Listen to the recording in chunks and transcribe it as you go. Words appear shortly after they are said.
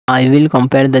I will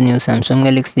compare the new Samsung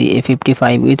Galaxy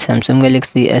A55 with Samsung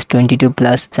Galaxy S22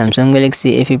 Plus. Samsung Galaxy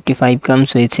A55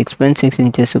 comes with 6.6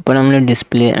 inches Super AMOLED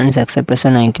display and success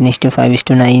ratio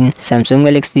 19:5:9. Samsung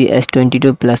Galaxy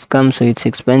S22 Plus comes with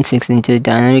 6.6 inches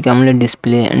dynamic AMOLED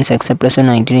display and success ratio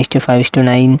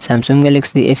 19:5:9. Samsung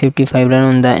Galaxy A55 run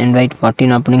on the Android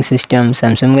 14 operating system.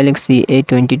 Samsung Galaxy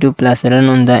A22 Plus run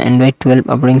on the Android 12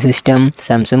 operating system.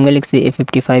 Samsung Galaxy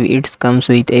A55 it comes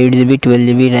with 8GB,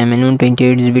 12GB RAM and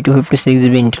 128GB,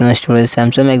 256GB internal storage.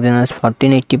 Samsung Exynos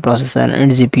 1480 processor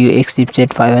and GPU X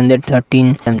chipset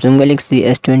 513. Samsung Galaxy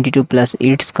S22 Plus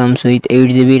it comes with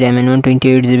 8GB RAM and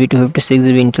 128GB,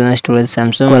 256GB internal storage.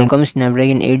 Samsung Qualcomm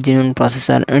Snapdragon 8 Gen 1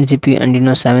 processor and GPU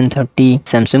Adreno 730.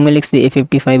 Samsung Galaxy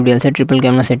A55 real set triple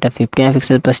camera setup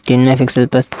 50MP plus 10MP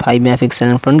plus 5MP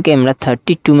and front camera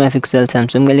 32MP.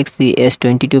 Samsung Galaxy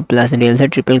S22 Plus real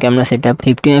set triple camera setup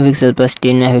 50MP plus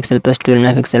 10MP plus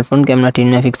 12MP front camera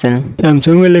 10MP.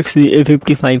 Samsung Galaxy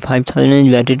A55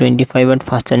 5000mAh battery 25W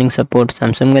fast charging support.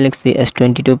 Samsung Galaxy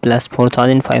S22 Plus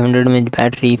 4500mAh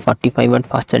battery 45W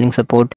fast charging support.